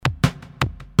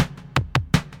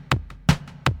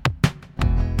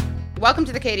Welcome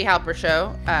to the Katie Halper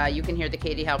Show. You can hear the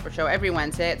Katie Halper Show every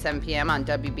Wednesday at 7 p.m. on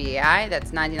WBAI. That's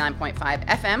 99.5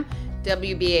 FM,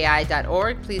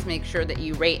 WBAI.org. Please make sure that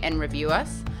you rate and review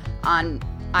us on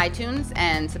iTunes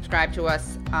and subscribe to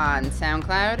us on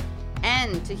SoundCloud.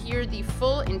 And to hear the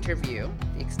full interview,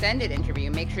 the extended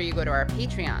interview, make sure you go to our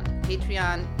Patreon,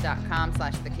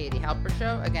 patreon.com/The Katie Halper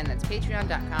Show. Again, that's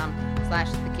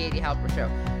patreon.com/The Katie Halper Show.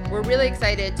 We're really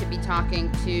excited to be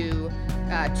talking to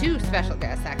two special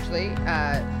guests, actually.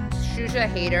 Shuja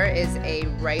Haider is a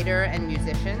writer and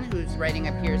musician whose writing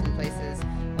appears in places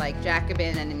like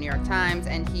Jacobin and the New York Times,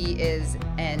 and he is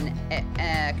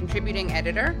a contributing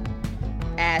editor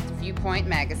at Viewpoint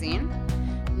magazine.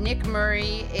 Nick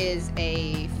Murray is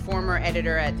a former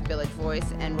editor at The Village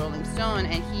Voice and Rolling Stone,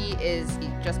 and he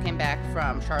just came back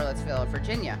from Charlottesville,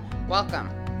 Virginia. Welcome.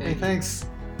 Hey, thanks.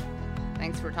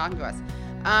 Thanks for talking to us.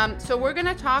 So we're going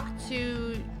to talk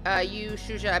to you,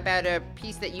 Shuja, about a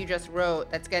piece that you just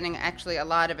wrote that's getting actually a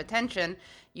lot of attention.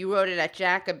 You wrote it at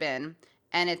Jacobin,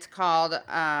 and it's called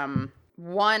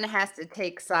One Has to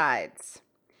Take Sides.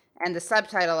 And the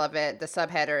subtitle of it, the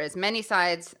subheader, is Many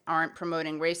Sides Aren't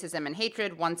Promoting Racism and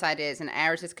Hatred. One side is, and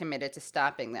ours is committed to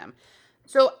stopping them.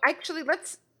 So actually,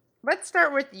 let's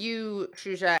start with you,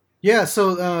 Shuja. Yeah,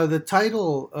 so the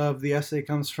title of the essay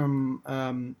comes from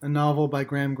a novel by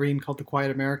Graham Greene called The Quiet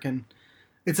American.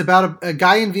 It's about a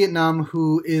guy in Vietnam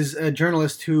who is a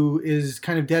journalist who is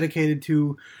kind of dedicated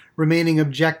to remaining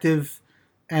objective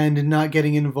and not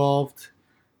getting involved.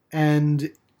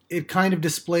 And it kind of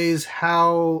displays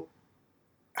how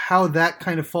that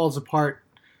kind of falls apart.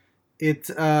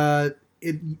 It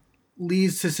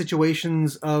leads to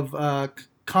situations of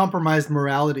compromised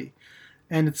morality.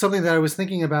 And it's something that I was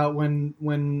thinking about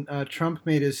when Trump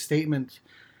made his statement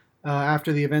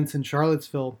after the events in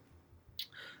Charlottesville,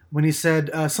 when he said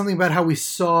something about how we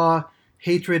saw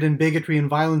hatred and bigotry and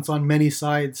violence on many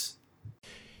sides.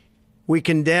 We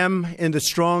condemn in the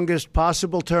strongest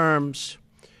possible terms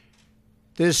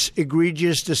this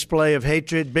egregious display of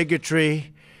hatred,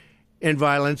 bigotry, and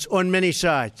violence on many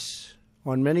sides.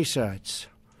 On many sides.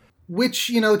 Which,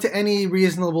 to any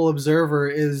reasonable observer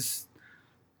is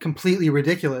completely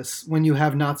ridiculous when you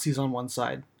have Nazis on one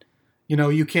side.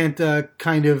 You can't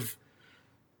kind of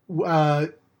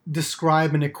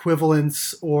describe an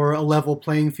equivalence or a level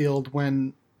playing field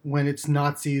when it's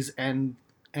Nazis and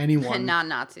anyone. And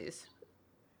non-Nazis.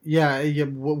 Yeah,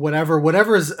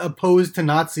 whatever is opposed to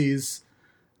Nazis,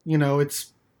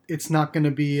 it's not going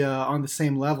to be on the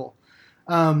same level.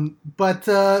 But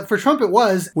for Trump, it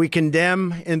was. We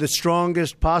condemn in the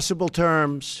strongest possible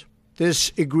terms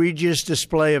this egregious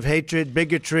display of hatred,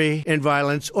 bigotry, and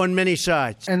violence on many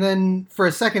sides. And then for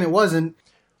a second, it wasn't.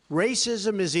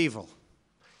 Racism is evil,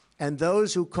 and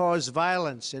those who cause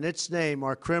violence in its name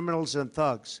are criminals and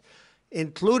thugs,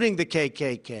 including the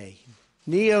KKK,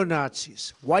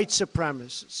 neo-Nazis, white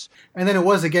supremacists. And then it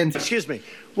was again. Excuse me.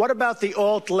 What about the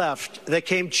alt-left that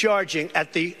came charging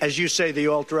at the, as you say, the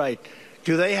alt-right?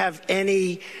 Do they have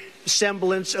any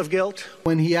semblance of guilt?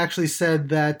 When he actually said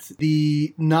that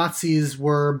the Nazis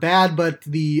were bad, but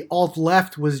the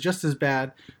alt-left was just as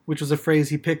bad, which was a phrase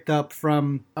he picked up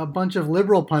from a bunch of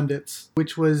liberal pundits,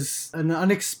 which was an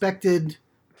unexpected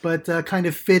but kind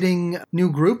of fitting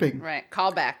new grouping. Right,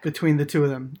 callback. Between the two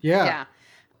of them. Yeah.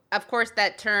 Of course,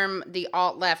 that term, the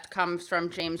alt-left, comes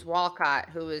from James Walcott,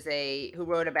 who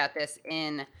wrote about this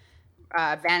in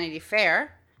Vanity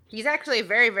Fair. He's actually a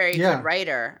very, very good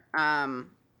writer.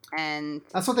 And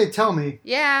that's what they tell me.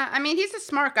 Yeah, I mean, he's a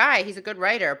smart guy. He's a good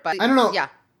writer, but I don't know. Yeah,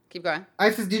 keep going.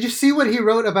 Did you see what he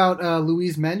wrote about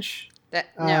Louise Mensch?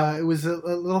 No. It was a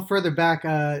little further back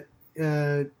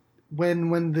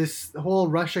when this whole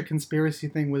Russia conspiracy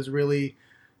thing was really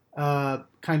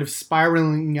kind of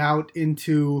spiraling out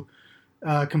into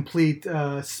complete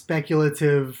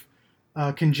speculative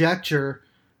conjecture.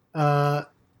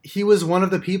 He was one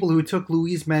of the people who took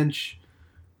Louise Mensch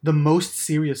the most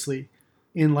seriously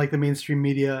in the mainstream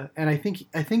media, and I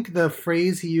think the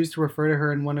phrase he used to refer to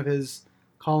her in one of his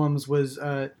columns was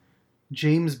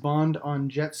James Bond on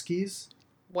jet skis.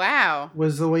 Wow,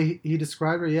 was the way he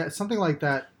described her. Yeah, something like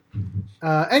that.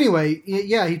 Anyway,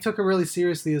 yeah, he took her really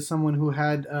seriously as someone who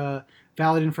had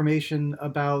valid information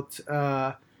about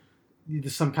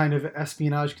some kind of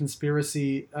espionage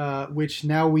conspiracy, which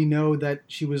now we know that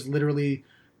she was literally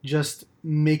just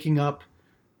making up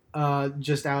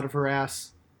just out of her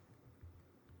ass.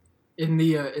 In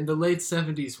the late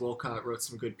 70s, Wolcott wrote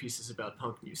some good pieces about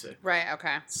punk music. Right.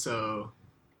 Okay. So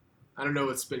I don't know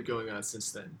what's been going on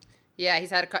since then. Yeah,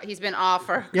 he's been off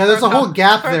for. Yeah, there's a whole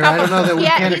gap there. I don't know that we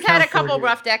can't. He's had a couple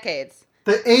rough decades.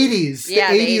 The 80s.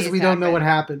 Yeah, the 80s. We don't know what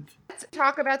happened. let's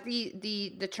talk about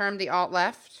the term the alt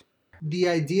left. The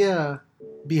idea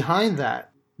behind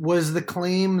that was the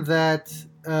claim that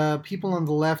people on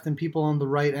the left and people on the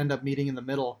right end up meeting in the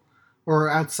middle, or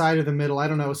outside of the middle. I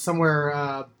don't know,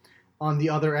 somewhere on the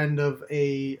other end of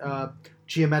a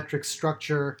geometric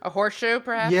structure. A horseshoe,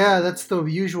 perhaps? Yeah, that's the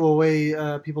usual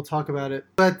way people talk about it.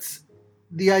 But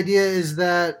the idea is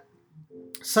that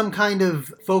some kind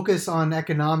of focus on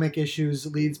economic issues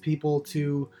leads people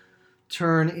to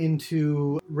turn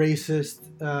into racist,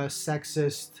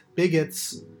 sexist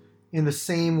bigots in the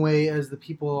same way as the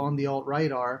people on the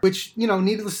alt-right are. Which,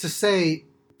 needless to say,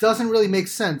 doesn't really make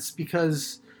sense,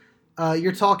 because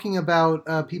you're talking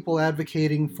about people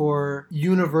advocating for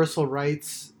universal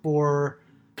rights, for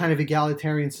kind of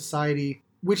egalitarian society,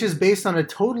 which is based on a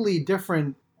totally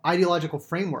different ideological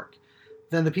framework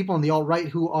than the people on the alt-right,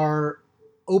 who are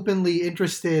openly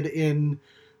interested in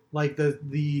like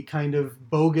the kind of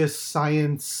bogus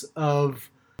science of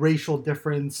racial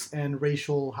difference and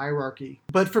racial hierarchy.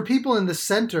 But for people in the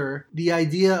center, the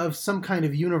idea of some kind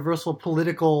of universal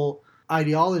political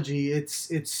ideology,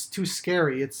 it's too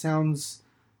scary. It sounds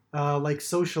like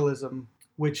socialism,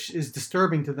 which is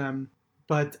disturbing to them.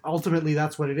 But ultimately,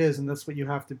 that's what it is, and that's what you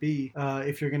have to be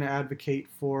if you're going to advocate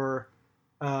for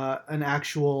an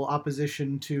actual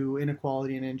opposition to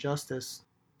inequality and injustice.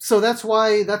 So that's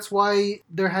why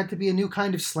there had to be a new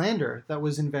kind of slander that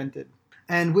was invented,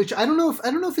 and which I don't know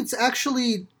if it's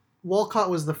actually Walcott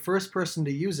was the first person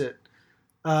to use it,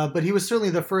 but he was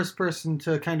certainly the first person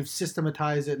to kind of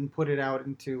systematize it and put it out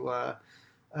into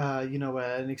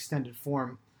an extended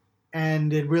form,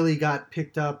 and it really got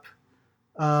picked up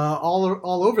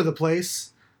all over the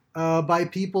place by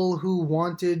people who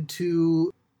wanted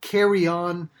to carry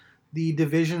on the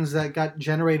divisions that got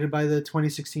generated by the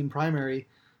 2016 primary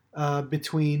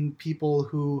between people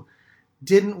who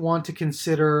didn't want to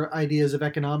consider ideas of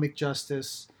economic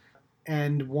justice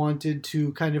and wanted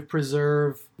to kind of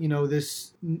preserve,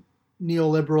 this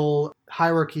neoliberal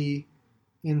hierarchy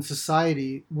in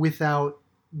society without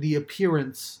the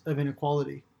appearance of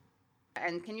inequality.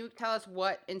 And can you tell us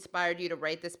what inspired you to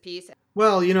write this piece?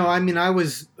 Well, I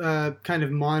was kind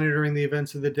of monitoring the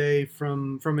events of the day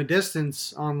from a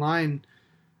distance online,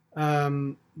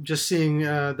 just seeing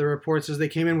the reports as they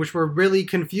came in, which were really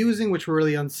confusing, which were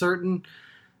really uncertain.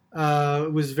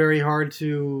 It was very hard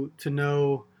to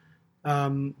know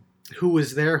who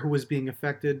was there, who was being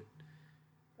affected.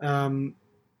 But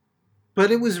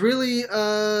it was really,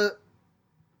 it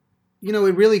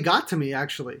really got to me,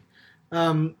 actually.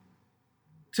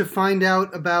 To find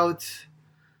out about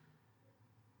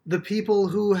the people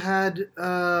who had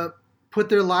put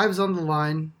their lives on the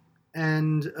line,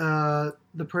 and at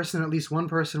least one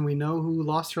person we know who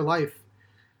lost her life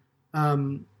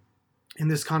in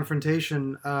this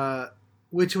confrontation,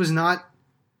 which was not,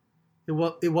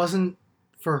 it wasn't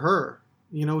for her.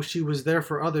 She was there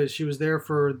for others. She was there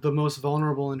for the most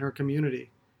vulnerable in her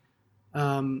community.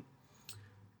 And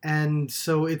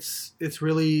so it's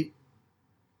really,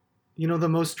 the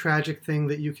most tragic thing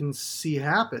that you can see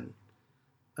happen,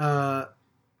 for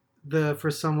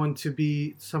someone's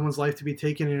life to be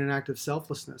taken in an act of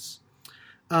selflessness,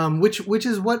 which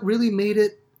is what really made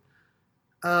it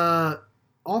all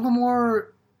the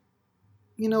more,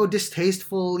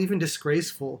 distasteful, even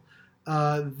disgraceful,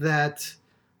 that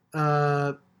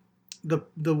the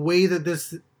way that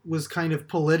this was kind of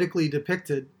politically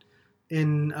depicted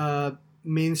in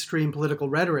mainstream political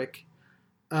rhetoric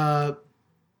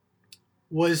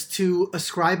was to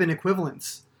ascribe an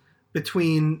equivalence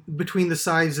between the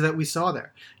sides that we saw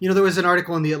there. There was an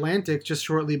article in The Atlantic just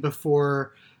shortly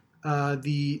before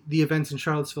the events in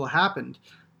Charlottesville happened,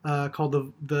 called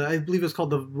I believe it was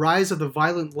called The Rise of the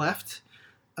Violent Left,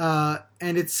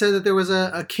 and it said that there was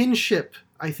a kinship,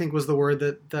 I think was the word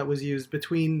that was used,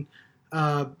 between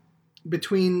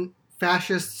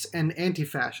fascists and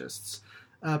anti-fascists,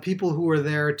 people who were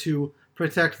there to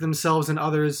protect themselves and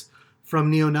others from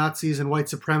neo-Nazis and white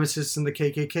supremacists and the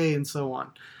KKK and so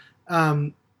on.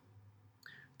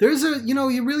 There's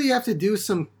you really have to do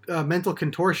some mental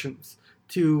contortions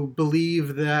to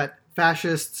believe that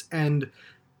fascists and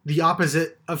the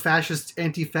opposite of fascists,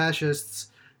 anti-fascists,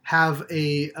 have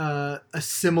a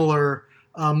similar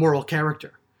moral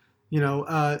character.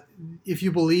 If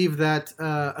you believe that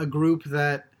a group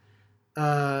that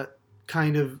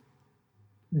kind of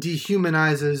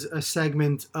dehumanizes a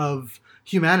segment of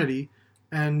humanity,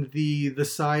 and the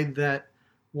side that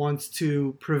wants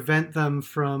to prevent them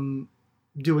from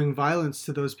doing violence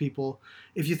to those people,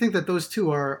 if you think that those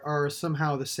two are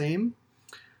somehow the same,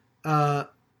 I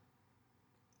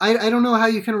don't know how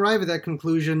you can arrive at that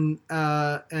conclusion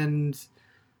and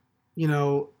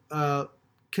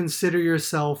consider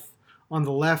yourself on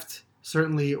the left,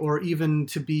 certainly, or even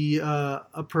to be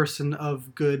a person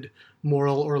of good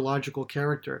moral or logical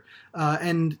character.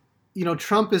 And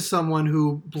Trump is someone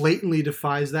who blatantly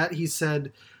defies that. He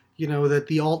said, that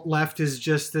the alt-left is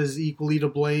just as equally to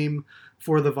blame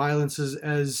for the violences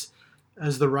as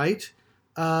the right.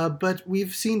 But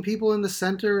we've seen people in the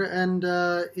center and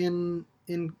in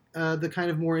the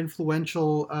kind of more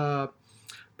influential,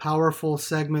 powerful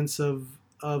segments of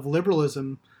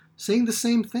liberalism saying the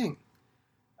same thing.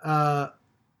 And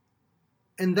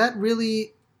that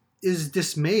really is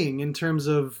dismaying in terms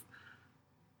of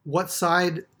what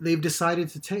side they've decided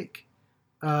to take.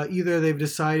 Either they've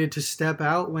decided to step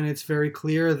out when it's very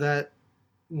clear that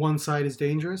one side is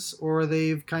dangerous, or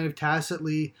they've kind of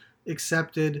tacitly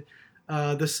accepted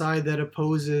the side that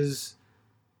opposes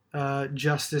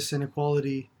justice and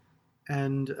equality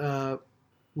and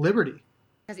liberty.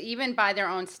 Because even by their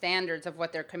own standards of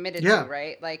what they're committed Yeah. to,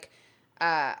 right? Like,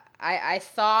 I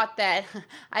thought that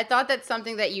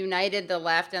something that united the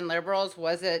left and liberals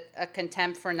was a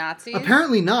contempt for Nazis.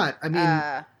 Apparently not. I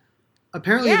mean,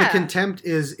 apparently the contempt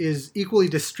is equally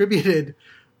distributed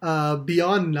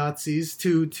beyond Nazis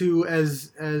to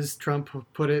as Trump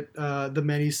put it, the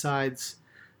many sides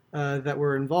that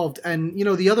were involved. And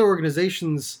the other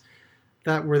organizations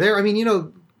that were there. I mean,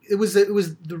 it was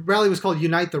the rally was called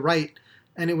Unite the Right,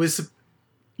 and it was.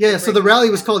 Yeah, so the rally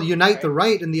was called Unite the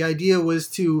Right, and the idea was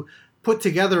to put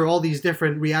together all these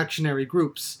different reactionary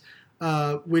groups,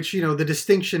 which, the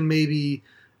distinction may be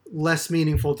less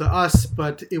meaningful to us,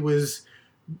 but it was,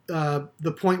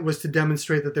 the point was to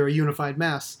demonstrate that they're a unified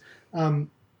mass. And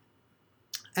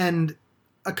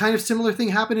a kind of similar thing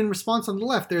happened in response on the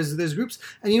left. There's groups,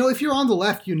 and if you're on the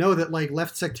left, that like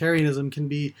left sectarianism can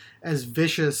be as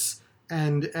vicious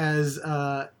and as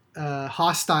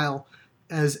hostile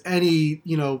as any,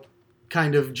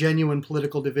 kind of genuine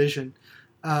political division,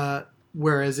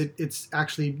 whereas it's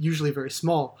actually usually very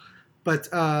small. But,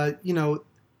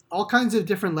 all kinds of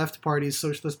different left parties,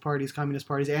 socialist parties, communist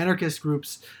parties, anarchist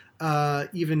groups,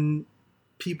 even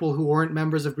people who weren't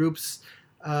members of groups,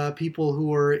 people who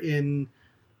were in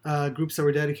groups that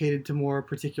were dedicated to more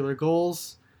particular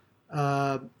goals.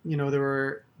 There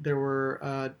were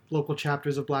local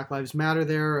chapters of Black Lives Matter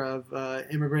there, of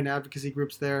immigrant advocacy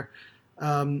groups there.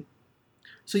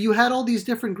 So you had all these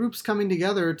different groups coming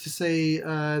together to say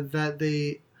that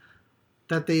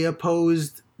they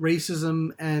opposed racism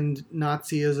and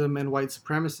Nazism and white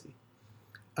supremacy.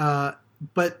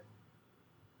 But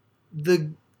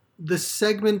the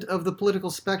segment of the political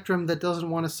spectrum that doesn't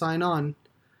want to sign on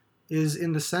is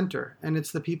in the center, and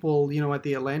it's the people at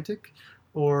the Atlantic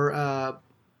or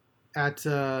at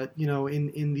the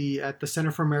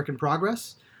Center for American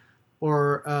Progress,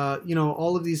 or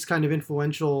all of these kind of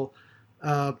influential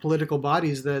political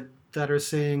bodies that are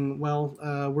saying, well,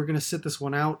 we're going to sit this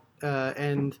one out,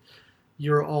 and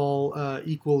you're all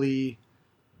equally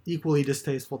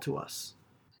distasteful to us.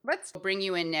 Let's bring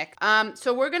you in, Nick.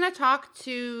 So we're going to talk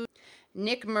to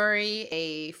Nick Murray,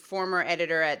 a former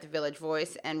editor at The Village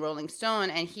Voice and Rolling Stone,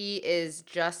 and he is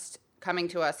just coming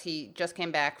to us. He just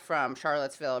came back from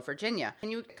Charlottesville, Virginia.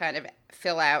 Can you kind of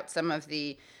fill out some of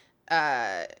the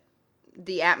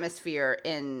atmosphere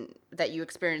that you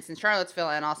experienced in Charlottesville,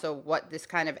 and also what this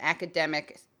kind of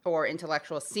academic or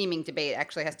intellectual seeming debate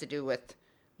actually has to do with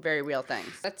very real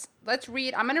things? Let's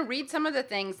read. I'm going to read some of the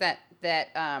things that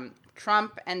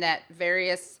Trump and that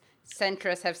various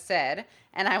centrists have said,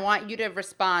 and I want you to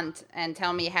respond and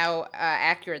tell me how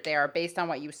accurate they are based on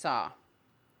what you saw.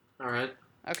 All right.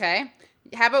 Okay.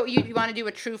 How about you want to do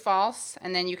a true false,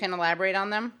 and then you can elaborate on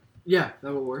them? Yeah,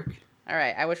 that will work. All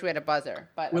right. I wish we had a buzzer,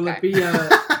 but will okay. it be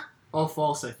all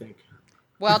false? I think.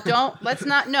 Well, let's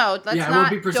not. Won't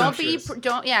be presumptuous.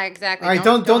 Yeah, exactly. All right,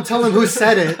 don't tell him who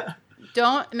said it.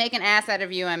 Don't make an ass out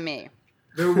of you and me.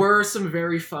 There were some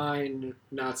very fine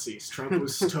Nazis. Trump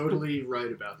was totally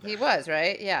right about that. He was,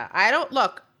 right? Yeah.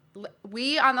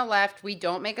 We on the left, we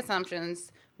don't make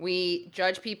assumptions. We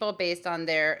judge people based on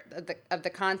the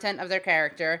content of their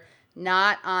character,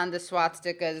 not on the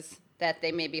swastikas that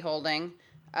they may be holding,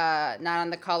 not on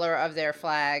the color of their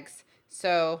flags.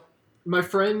 So my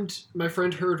friend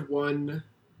heard one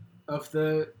of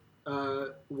the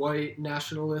white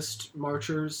nationalist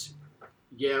marchers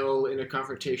yell in a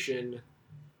confrontation,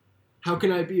 "How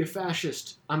can I be a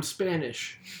fascist? I'm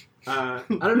Spanish." I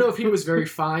don't know if he was very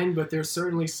fine, but there's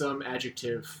certainly some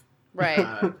adjective right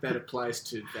that applies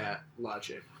to that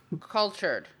logic.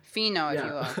 Cultured, fino, if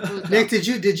you will. Nick,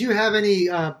 did you have any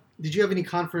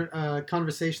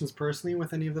conversations personally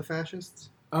with any of the fascists?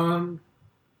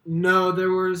 No, there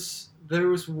was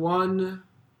one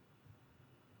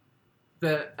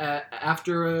that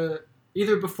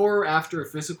either before or after a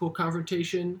physical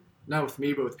confrontation, not with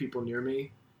me, but with people near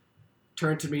me,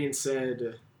 turned to me and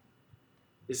said,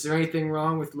 "Is there anything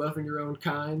wrong with loving your own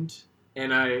kind?"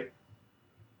 And I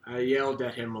yelled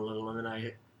at him a little, and then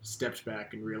I stepped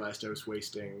back and realized I was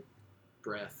wasting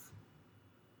breath.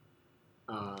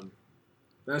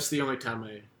 That's the only time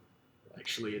I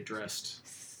actually addressed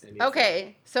anything.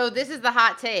 Okay, so this is the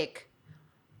hot take.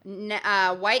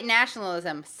 White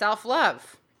nationalism,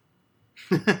 self-love.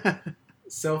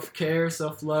 Self-care,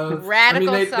 self-love.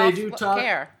 Radical they do talk.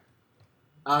 self-care.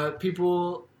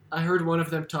 People, I heard one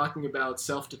of them talking about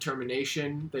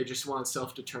self-determination. They just want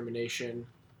self-determination.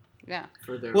 Yeah.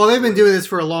 For their Well, they've been doing this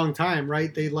for a long time,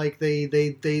 right? They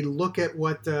look at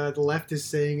what the left is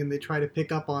saying and they try to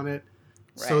pick up on it,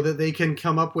 so Right. that they can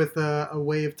come up with a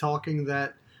way of talking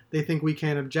that they think we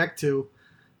can't object to.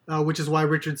 Which is why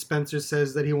Richard Spencer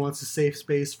says that he wants a safe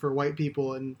space for white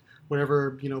people and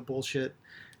whatever bullshit.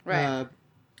 Right.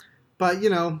 But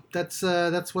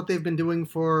that's what they've been doing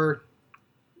for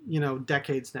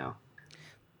decades now.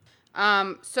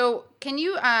 So can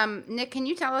you, Nick, can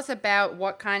you tell us about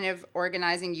what kind of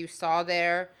organizing you saw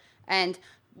there? And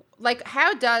like,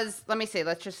 Cheryl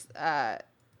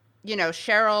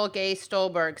Gay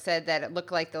Stolberg said that it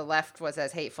looked like the left was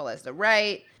as hateful as the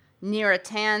right. Neera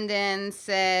Tanden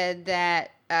said that,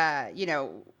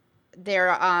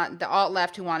 they're the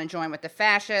alt-left who want to join with the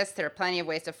fascists. There are plenty of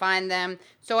ways to find them.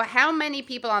 So how many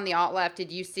people on the alt-left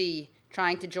did you see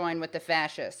trying to join with the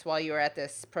fascists while you were at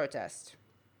this protest?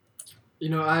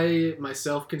 I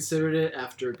myself considered it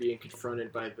after being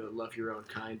confronted by the love your own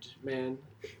kind man.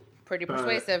 Pretty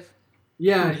persuasive.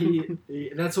 Yeah, he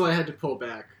that's why I had to pull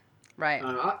back. Right.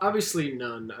 Obviously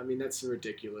none. I mean, that's a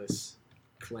ridiculous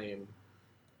claim.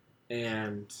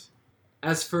 And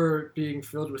as for being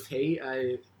filled with hate,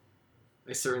 I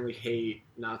certainly hate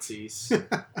Nazis.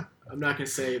 I'm not going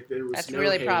to say there was That's no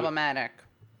really hate. problematic.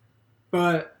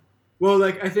 But, well,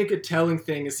 I think a telling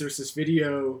thing is there's this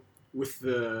video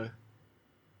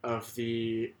of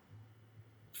the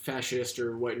fascist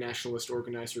or white nationalist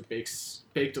organizer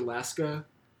Baked Alaska,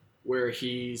 where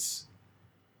he's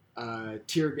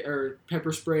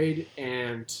pepper sprayed,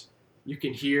 and you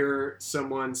can hear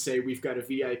someone say, "We've got a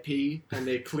VIP," and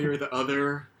they clear the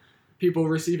other people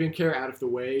receiving care out of the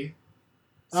way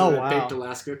so that Baked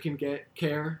Alaska can get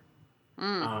care.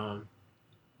 And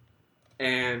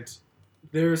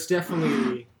there's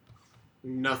definitely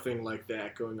nothing like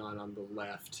that going on the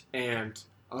left. And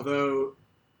although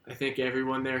I think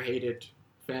everyone there hated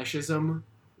fascism,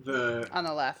 on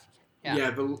the left.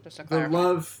 Yeah. The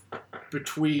love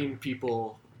between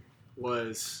people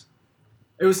was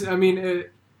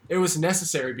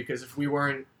necessary, because if we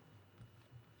weren't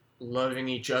loving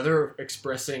each other,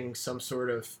 expressing some sort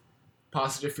of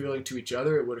positive feeling to each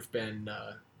other, it would have been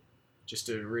just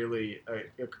a really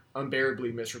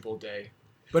unbearably miserable day.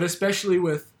 But especially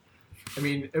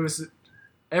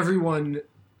everyone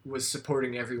was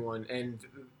supporting everyone, and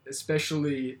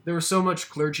especially there was so much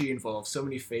clergy involved, so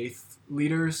many faith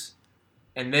leaders,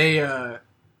 and they, I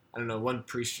don't know, one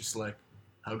priest just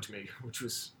hugged me, which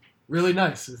was really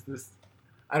nice.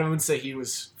 I don't want to say he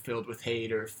was filled with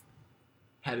hate or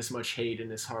had as much hate in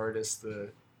his heart as the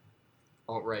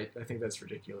alt-right. I think that's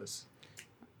ridiculous.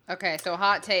 Okay, so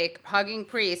hot take: hugging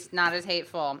priests not as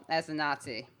hateful as a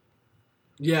Nazi.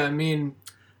 Yeah, I mean,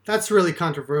 that's really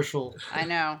controversial. I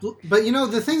know. But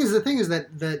the thing is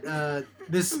that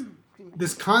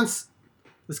this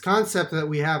concept that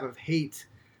we have of hate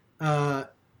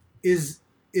is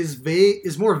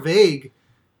more vague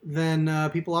than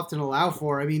people often allow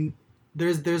for. I mean,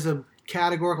 there's a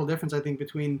categorical difference, I think,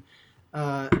 between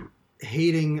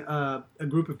hating a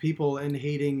group of people and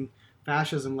hating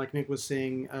fascism, like Nick was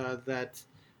saying, that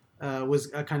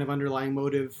was a kind of underlying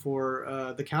motive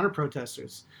for the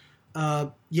counter-protesters. I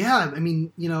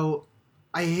mean,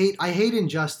 I hate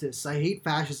injustice. I hate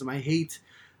fascism. I hate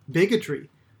bigotry.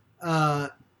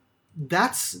 That's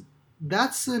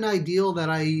an ideal that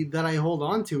I hold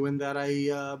on to, and that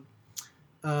I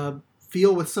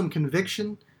feel with some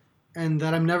conviction, and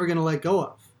that I'm never going to let go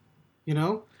of.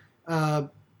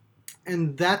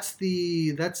 And that's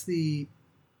the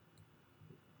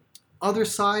other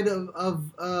side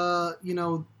of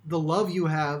the love you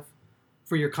have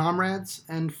for your comrades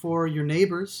and for your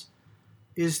neighbors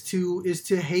is to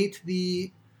hate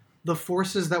the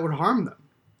forces that would harm them.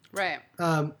 Right.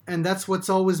 And that's what's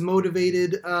always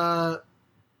motivated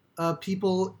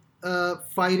people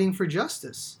fighting for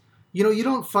justice. You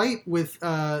don't fight with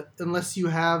unless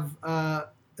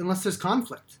there's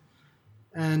conflict.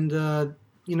 And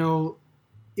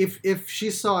if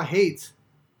she saw hate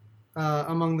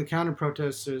among the counter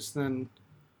protesters, then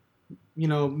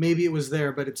maybe it was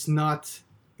there, but it's not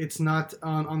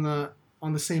on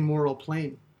the same moral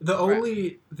plane. The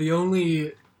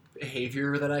only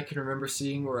behavior that I can remember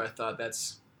seeing where I thought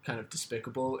that's kind of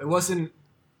despicable. It wasn't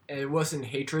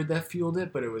hatred that fueled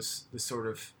it, but it was this sort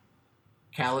of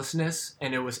callousness,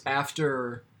 and it was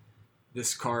after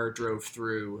this car drove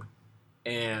through,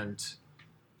 and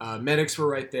medics were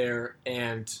right there,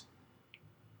 and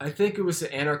I think it was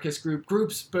an anarchist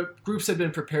groups had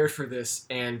been prepared for this,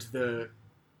 and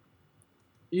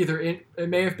it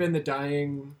may have been the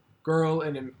dying girl,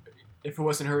 and if it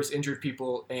wasn't her, it was injured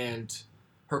people, and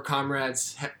her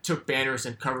comrades took banners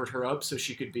and covered her up so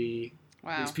she could be,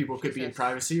 these people could be in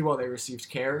privacy while they received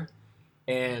care,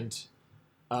 and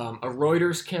a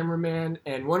Reuters cameraman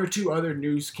and one or two other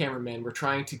news cameramen were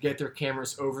trying to get their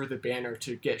cameras over the banner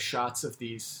to get shots of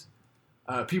these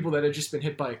people that had just been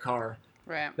hit by a car.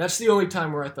 Right. That's the only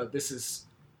time where I thought this is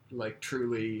like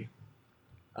truly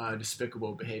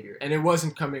despicable behavior, and it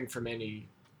wasn't coming from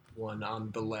anyone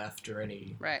on the left or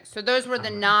any. Right. So those were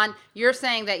the You're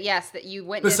saying that yes, that you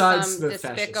witnessed some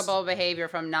despicable behavior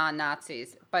from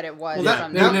non-Nazis, but it was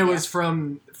from the media. It was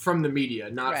from the media,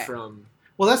 not from.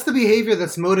 Well, that's the behavior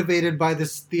that's motivated by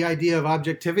the idea of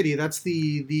objectivity. That's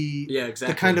the exactly.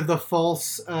 the kind of the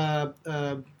false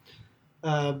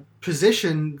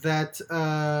position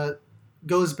that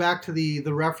goes back to the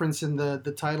reference in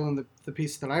the title and the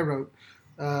piece that I wrote,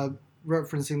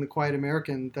 referencing the Quiet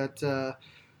American. That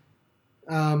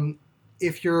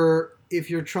if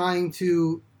you're trying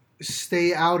to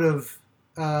stay out of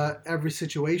every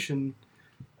situation,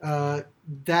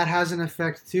 that has an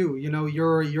effect too.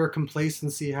 Your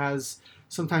complacency has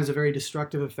sometimes a very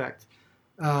destructive effect.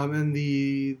 And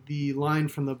the line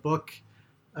from the book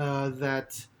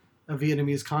that a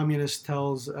Vietnamese communist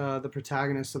tells the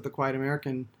protagonist of The Quiet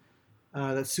American,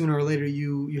 that sooner or later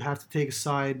you have to take a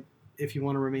side if you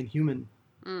want to remain human.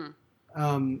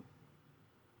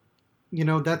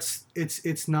 That's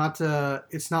it's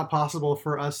not possible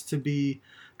for us to be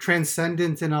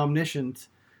transcendent and omniscient.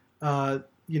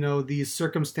 These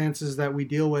circumstances that we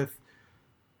deal with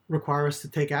require us to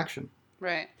take action.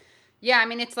 Right. Yeah, I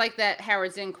mean, it's like that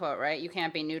Howard Zinn quote, right? You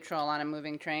can't be neutral on a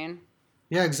moving train.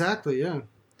 Yeah, exactly, yeah.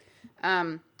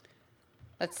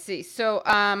 Let's see. So,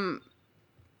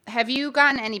 have you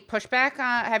gotten any pushback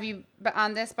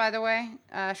on this, by the way,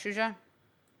 Shuja?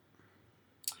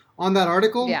 On that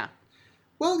article? Yeah.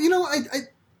 Well,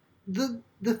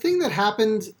 the thing that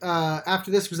happened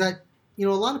after this was that, a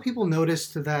lot of people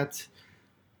noticed that,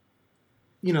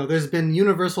 there's been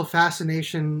universal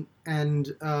fascination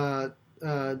and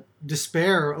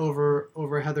despair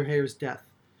over Heather Heyer's death.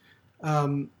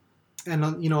 And,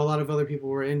 a lot of other people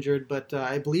were injured, but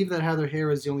I believe that Heather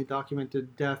Heyer is the only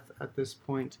documented death at this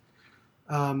point.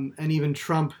 And even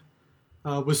Trump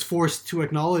was forced to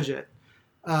acknowledge it.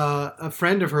 A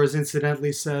friend of hers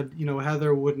incidentally said,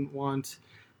 Heather wouldn't want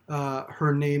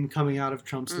her name coming out of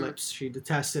Trump's lips. She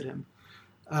detested him.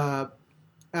 But,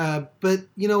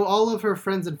 all of her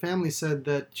friends and family said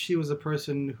that she was a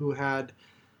person who had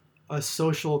a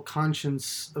social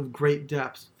conscience of great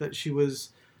depth, that she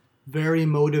was very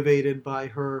motivated by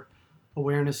her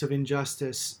awareness of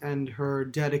injustice and her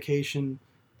dedication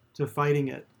to fighting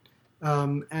it.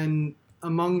 And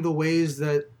among the ways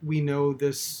that we know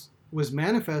this was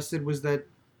manifested was that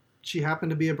she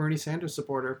happened to be a Bernie Sanders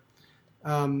supporter.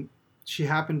 She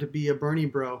happened to be a Bernie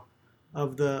bro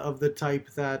of the type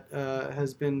that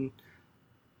has been,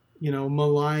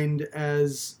 maligned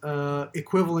as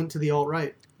equivalent to the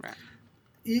alt-right. Right.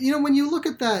 When you look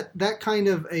at that kind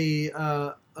of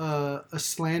a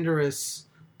slanderous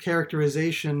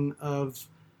characterization of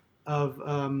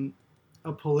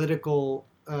a political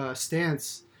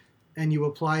stance, and you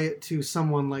apply it to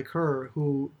someone like her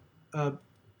who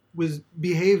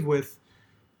behaved with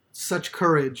such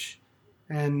courage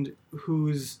and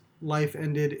whose life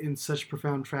ended in such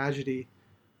profound tragedy,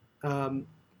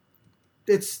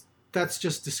 that's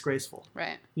just disgraceful.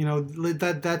 Right.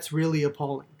 That's really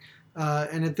appalling.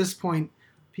 And at this point,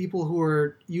 people who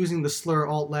are using the slur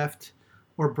alt-left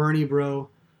or Bernie bro,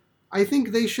 I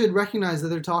think they should recognize that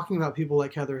they're talking about people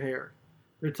like Heather Heyer.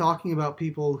 They're talking about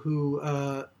people who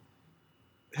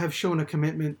have shown a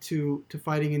commitment to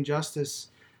fighting injustice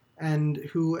and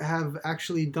who have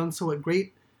actually done so at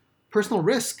great personal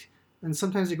risk and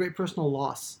sometimes a great personal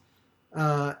loss.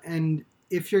 And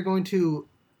if you're going to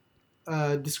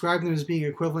describe them as being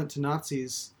equivalent to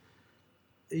Nazis,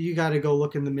 you got to go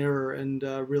look in the mirror and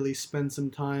really spend some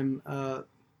time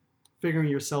figuring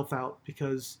yourself out,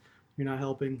 because you're not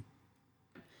helping.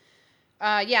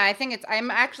 Yeah, I think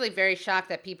I'm actually very shocked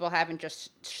that people haven't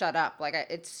just shut up. Like,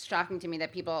 it's shocking to me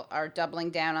that people are doubling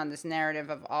down on this narrative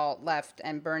of alt left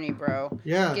and Bernie bro.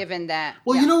 Yeah. Given that.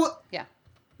 Well, yeah. you know what? Yeah.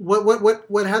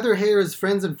 What Heather Heyer's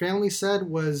friends and family said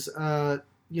was,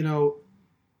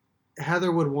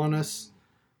 Heather would want us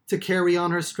to carry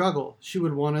on her struggle. She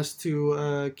would want us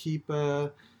to keep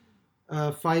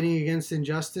fighting against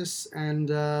injustice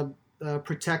and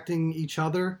protecting each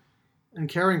other and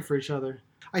caring for each other.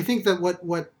 I think that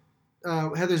what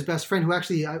Heather's best friend, who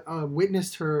actually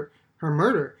witnessed her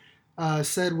murder,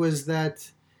 said was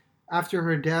that after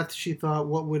her death, she thought,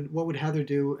 what would Heather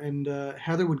do? And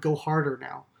Heather would go harder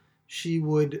now. She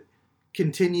would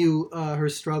continue her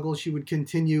struggle. She would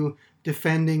continue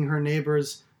defending her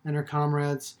neighbors and her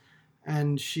comrades,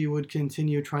 and she would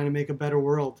continue trying to make a better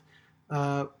world.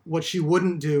 What she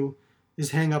wouldn't do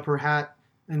is hang up her hat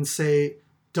and say,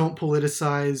 "Don't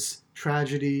politicize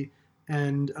tragedy,"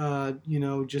 and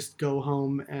just go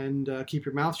home and keep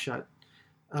your mouth shut.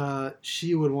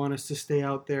 She would want us to stay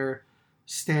out there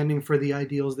standing for the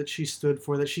ideals that she stood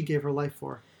for, that she gave her life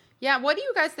for. Yeah, what do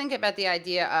you guys think about the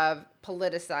idea of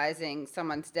politicizing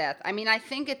someone's death? I mean, I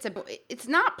think it's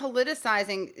not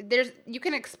politicizing. You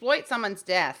can exploit someone's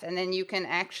death, and then you can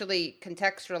actually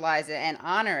contextualize it and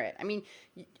honor it. I mean,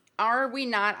 are we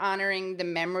not honoring the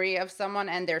memory of someone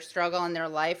and their struggle and their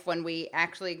life when we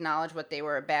actually acknowledge what they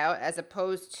were about, as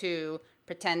opposed to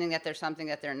pretending that they're something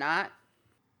that they're not?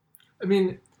 I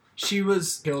mean, she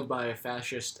was killed by a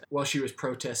fascist while she was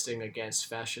protesting against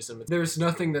fascism. There's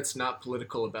nothing that's not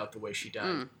political about the way she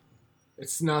died.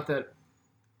 It's not that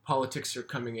politics are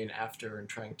coming in after and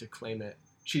trying to claim it.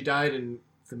 She died in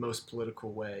the most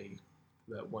political way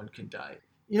that one can die.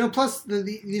 Plus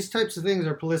these types of things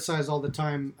are politicized all the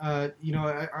time. Are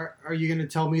you going to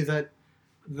tell me that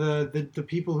the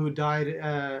people who died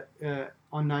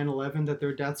on 9/11, that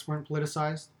their deaths weren't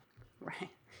politicized?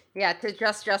 Right. Yeah, to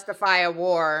just justify a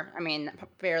war, I mean,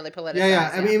 fairly politicized.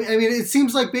 Yeah. I mean, it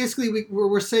seems like basically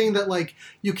we're saying that, like,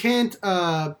 you can't,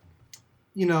 try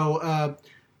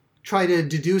to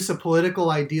deduce a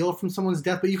political ideal from someone's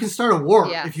death, but you can start a war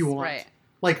if you want. Right.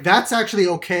 Like, that's actually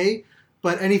okay,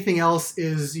 but anything else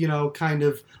is, kind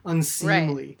of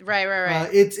unseemly. Right.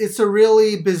 It's a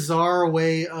really bizarre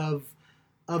way of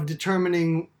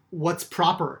determining what's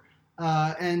proper,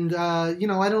 and I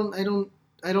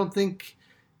don't think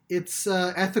it's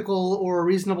ethical or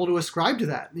reasonable to ascribe to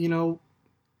that. We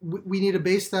need to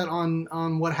base that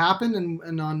on what happened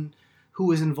and on who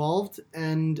was involved.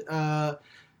 And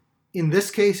in this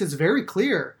case, it's very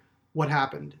clear what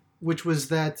happened, which was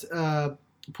that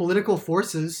political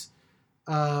forces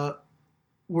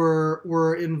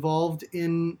were involved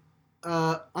in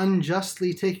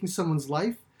unjustly taking someone's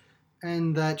life,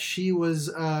 and that she was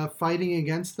fighting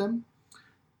against them.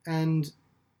 And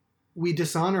we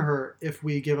dishonor her if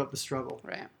we give up the struggle.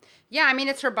 Right. Yeah, I mean,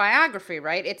 it's her biography,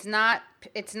 right? It's not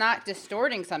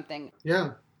distorting something.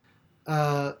 Yeah.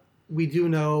 We do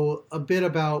know a bit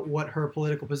about what her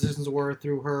political positions were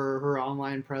through her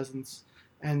online presence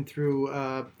and through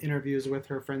interviews with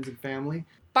her friends and family.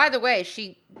 By the way,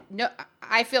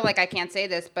 I feel like I can't say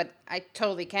this, but I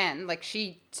totally can. Like,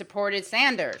 she supported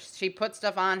Sanders. She put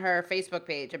stuff on her Facebook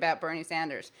page about Bernie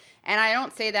Sanders. And I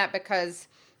don't say that because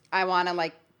I want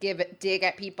to, dig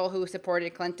at people who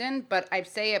supported Clinton, but I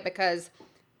say it because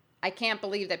I can't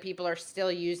believe that people are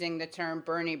still using the term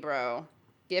Bernie bro,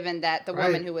 given that the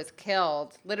woman who was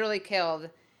literally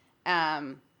killed,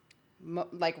 run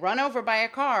over by a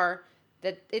car,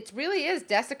 that it really is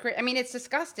desecrating. I mean, it's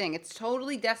disgusting. It's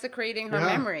totally desecrating her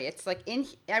memory. It's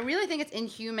I really think it's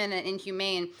inhuman and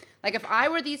inhumane. Like, if I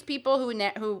were these people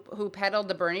who peddled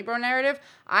the Bernie bro narrative,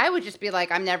 I would just be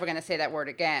like, I'm never going to say that word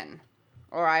again.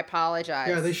 Or I apologize.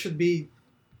 Yeah, they should be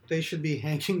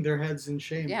hanging their heads in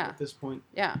shame at this point.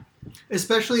 Yeah.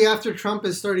 Especially after Trump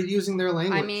has started using their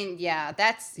language. I mean,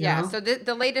 that's So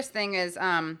the latest thing is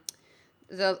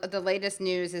the latest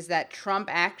news is that Trump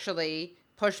actually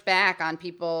pushed back on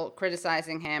people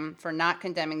criticizing him for not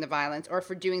condemning the violence or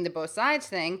for doing the both sides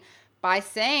thing by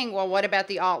saying, well, what about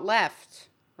the alt left,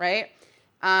 right?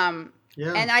 And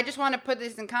I just want to put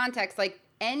this in context. Like,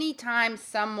 anytime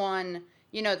someone,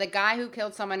 the guy who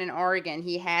killed someone in Oregon,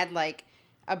 he had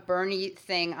a Bernie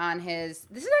thing on his.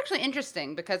 This is actually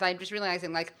interesting because I'm just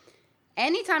realizing,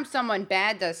 anytime someone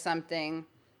bad does something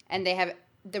and they have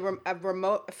a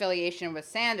remote affiliation with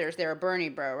Sanders, they're a Bernie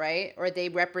bro, right? Or they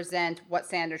represent what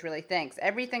Sanders really thinks.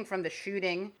 Everything from the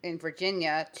shooting in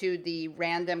Virginia to the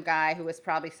random guy who was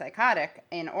probably psychotic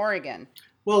in Oregon.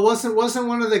 Well, wasn't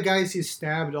one of the guys he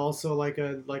stabbed also like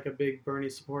a big Bernie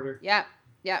supporter? Yeah.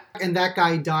 Yeah. And that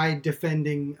guy died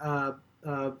defending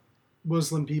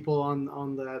Muslim people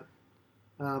on that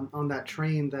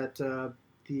train that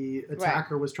the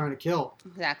attacker was trying to kill.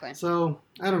 Exactly. So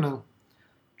I don't know.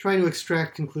 Trying to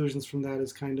extract conclusions from that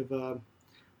is kind of a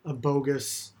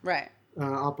bogus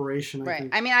operation. I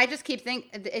think. I mean, I just keep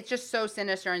thinking it's just so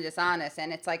sinister and dishonest,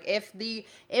 and it's like if the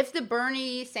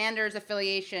Bernie Sanders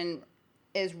affiliation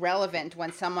is relevant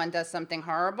when someone does something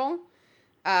horrible,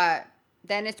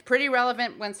 then it's pretty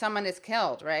relevant when someone is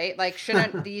killed, right? Like,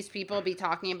 shouldn't these people be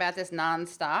talking about this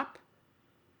nonstop?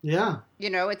 Yeah.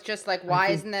 It's just like, why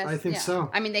isn't this? I think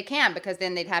so. I mean, they can, because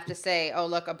then they'd have to say, oh,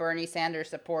 look, a Bernie Sanders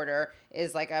supporter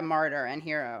is like a martyr and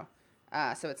hero.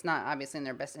 So it's not obviously in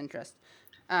their best interest.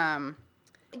 Can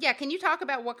you talk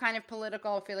about what kind of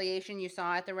political affiliation you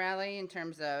saw at the rally in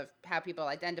terms of how people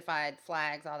identified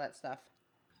flags, all that stuff?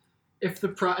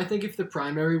 I think if the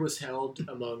primary was held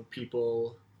among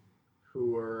people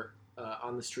who were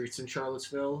on the streets in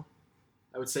Charlottesville,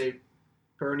 I would say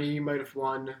Bernie might have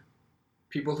won.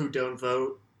 People who don't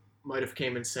vote might have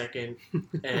came in second,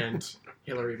 and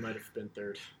Hillary might have been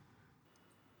third.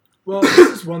 Well,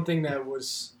 this is one thing that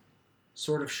was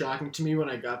sort of shocking to me when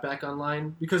I got back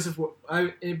online, because of what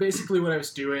I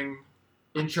was doing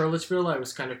in Charlottesville. I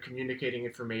was kind of communicating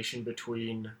information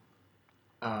between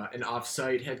an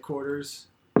off-site headquarters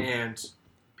and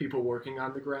people working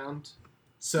on the ground.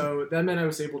 So that meant I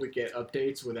was able to get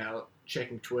updates without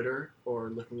checking Twitter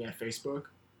or looking at Facebook.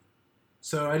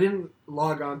 So I didn't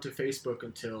log on to Facebook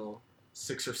until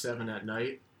 6 or 7 at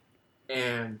night,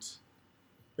 and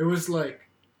it was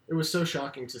so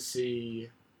shocking to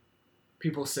see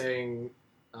people saying,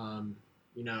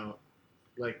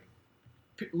 like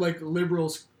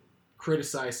liberals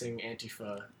criticizing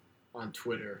Antifa on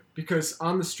Twitter, because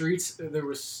on the streets there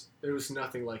was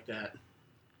nothing like that,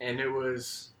 and it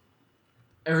was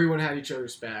everyone had each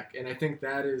other's back, and I think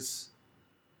that is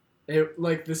it.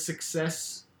 Like the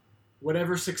success.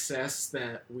 Whatever success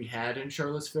that we had in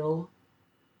Charlottesville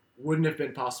wouldn't have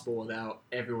been possible without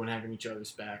everyone having each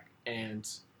other's back. And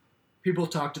people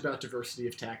talked about diversity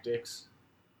of tactics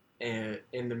in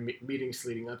the meetings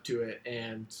leading up to it,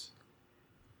 and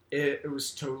it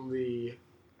was totally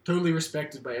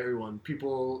respected by everyone.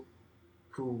 People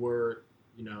who were,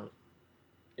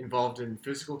 involved in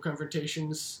physical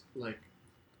confrontations,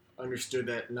 understood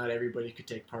that not everybody could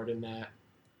take part in that.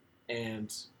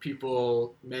 And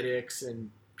medics and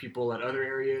people at other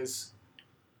areas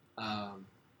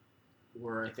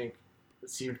were, I think,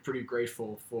 seemed pretty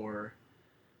grateful for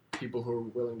people who were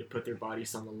willing to put their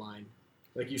bodies on the line.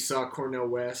 Like you saw Cornel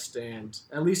West and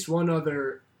at least one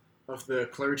other of the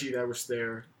clergy that was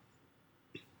there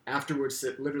afterwards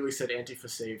literally said Antifa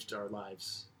saved our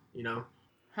lives,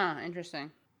 Huh,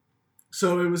 interesting.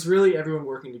 So it was really everyone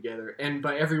working together. And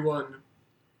by everyone,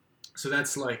 so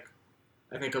that's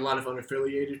I think a lot of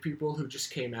unaffiliated people who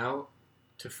just came out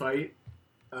to fight,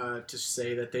 to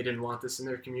say that they didn't want this in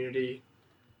their community.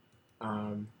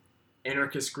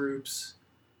 Anarchist groups.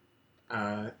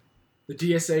 The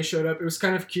DSA showed up. It was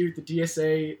kind of cute. The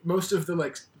DSA, most of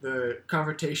the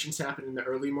confrontations happened in the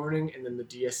early morning, and then the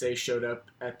DSA showed up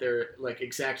at their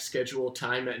exact scheduled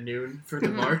time at noon for the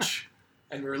march,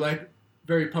 and were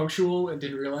very punctual and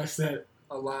didn't realize that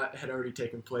a lot had already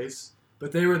taken place.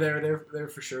 But they were there. They were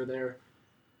for sure there.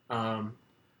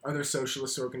 Other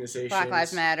socialist organizations. Black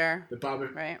Lives Matter.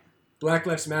 Right. Black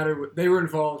Lives Matter. They were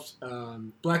involved.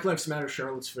 Black Lives Matter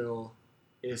Charlottesville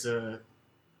is I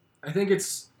think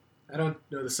it's, I don't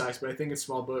know the size, but I think it's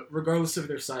small. But regardless of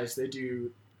their size, they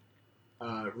do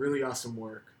really awesome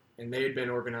work. And they had been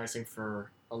organizing for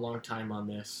a long time on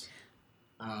this.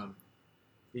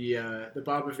 The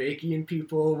Bob Avakian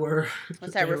people were...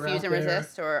 What's that, Refuse and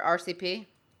Resist, or RCP?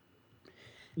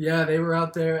 Yeah, they were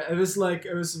out there. It was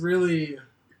really,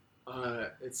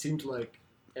 it seemed like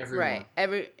everyone.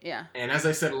 Right. And as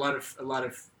I said, a lot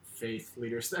of faith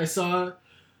leaders. I saw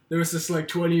there was this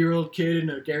 20-year-old kid in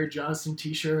a Gary Johnson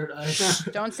t-shirt.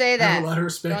 Don't say that. I have a lot of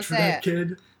respect for that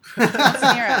kid. Don't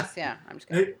smear us. Yeah, I'm just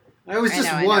kidding. I was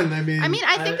just one. I mean,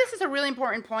 I think this is a really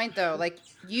important point, though. And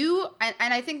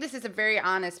I think this is a very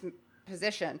honest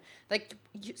position.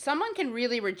 Someone can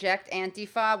really reject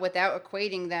Antifa without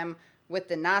equating them with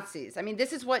the Nazis. I mean,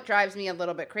 this is what drives me a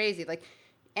little bit crazy.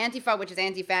 Antifa, which is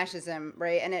anti-fascism,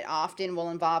 right? And it often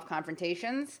will involve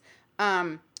confrontations.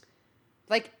 We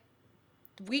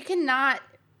should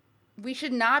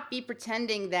not be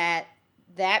pretending that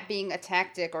being a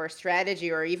tactic or a strategy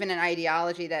or even an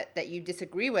ideology that you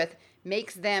disagree with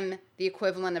makes them the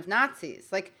equivalent of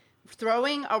Nazis.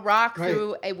 Throwing a rock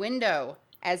through a window,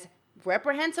 as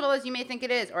reprehensible as you may think it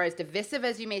is, or as divisive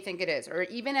as you may think it is, or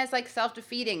even as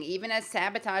self-defeating, even as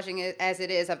sabotaging as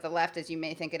it is of the left as you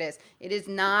may think it is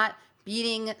not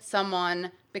beating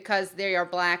someone because they are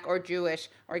black or Jewish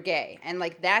or gay. And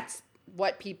like, that's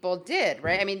what people did,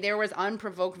 right? I mean, there was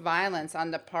unprovoked violence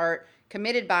on the part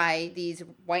committed by these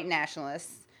white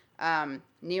nationalists,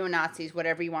 neo-Nazis,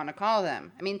 whatever you want to call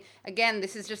them. I mean, again,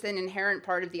 this is just an inherent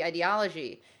part of the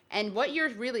ideology. And what you're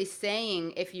really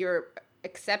saying, if you're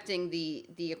accepting the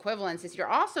equivalence, is you're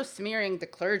also smearing the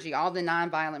clergy, all the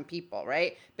nonviolent people,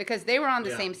 right? Because they were on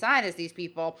the same side as these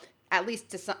people, at least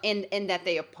to some, in that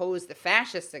they opposed the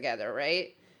fascists together,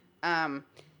 right?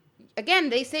 Again,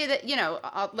 they say that, you know,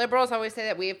 liberals always say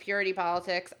that we have purity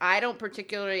politics. I don't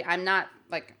particularly, I'm not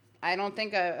like, I don't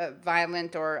think a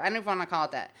violent, or I don't even want to call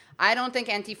it that. I don't think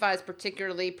Antifa is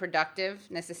particularly productive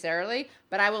necessarily,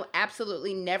 but I will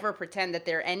absolutely never pretend that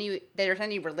there's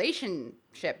any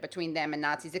relationship between them and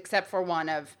Nazis except for one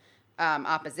of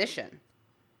opposition.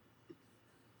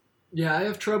 Yeah, I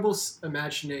have trouble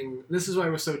imagining. This is why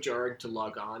it was so jarring to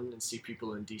log on and see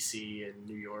people in D.C. and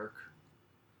New York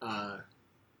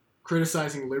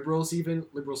criticizing liberals, even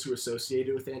liberals who are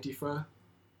associated with Antifa,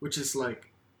 which is like,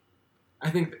 I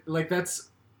think like that's,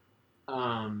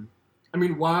 I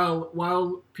mean,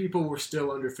 while people were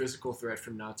still under physical threat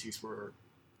from Nazis,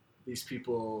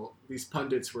 these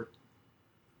pundits were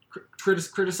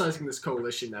criticizing this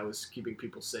coalition that was keeping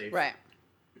people safe. Right.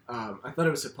 I thought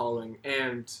it was appalling,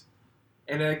 and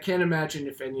I can't imagine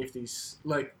if any of these,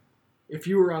 like, if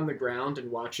you were on the ground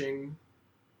and watching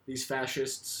these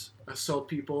fascists assault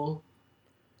people,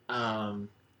 I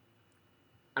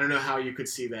don't know how you could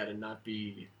see that and not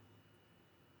be,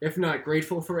 if not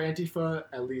grateful for Antifa,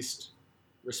 at least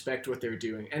respect what they're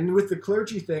doing. And with the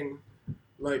clergy thing,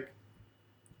 like,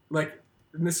 and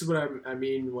this is what I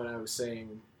mean when I was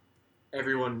saying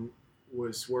everyone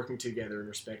was working together and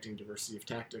respecting diversity of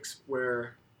tactics,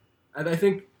 where I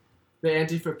think the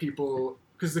Antifa people,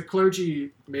 because the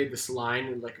clergy made this line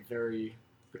in like the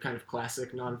kind of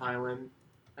classic nonviolent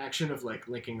action of like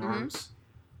linking arms,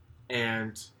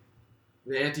 and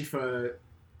the Antifa,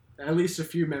 at least a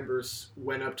few members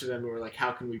went up to them and were like,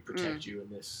 how can we protect you in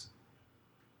this?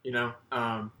 You know?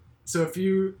 So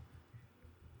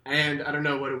and I don't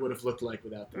know what it would have looked like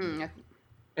without them.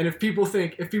 And if people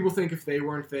think if they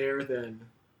weren't there, then,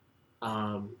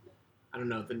 I don't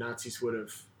know, the Nazis would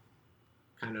have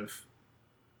kind of,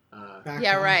 backed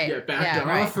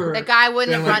off. Or the guy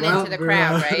wouldn't have run into the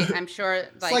crowd, right? I'm sure.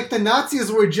 Like, it's like the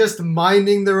Nazis were just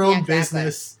minding their own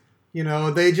business. You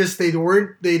know, they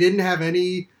didn't have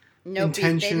any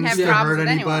intentions to hurt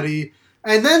anybody.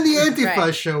 And then the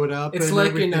Antifa showed up. It's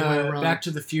like in Back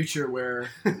to the Future, where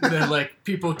like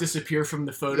people disappear from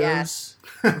the photos.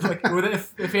 Like,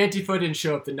 if Antifa didn't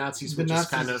show up, the Nazis would just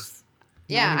kind of.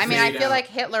 Yeah, I mean, I feel like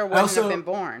Hitler wouldn't have been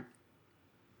born.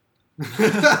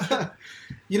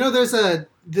 You know,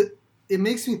 it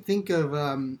makes me think of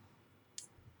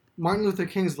Martin Luther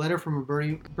King's letter from a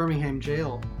Birmingham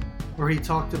jail, where he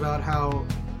talked about how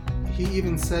he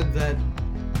even said that.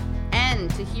 And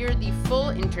to hear the full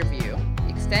interview,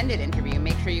 extended interview,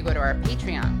 make sure you go to our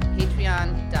Patreon,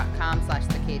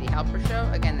 patreon.com/The Katie Halper Show.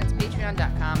 Again, that's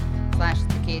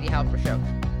patreon.com/The Katie Halper Show.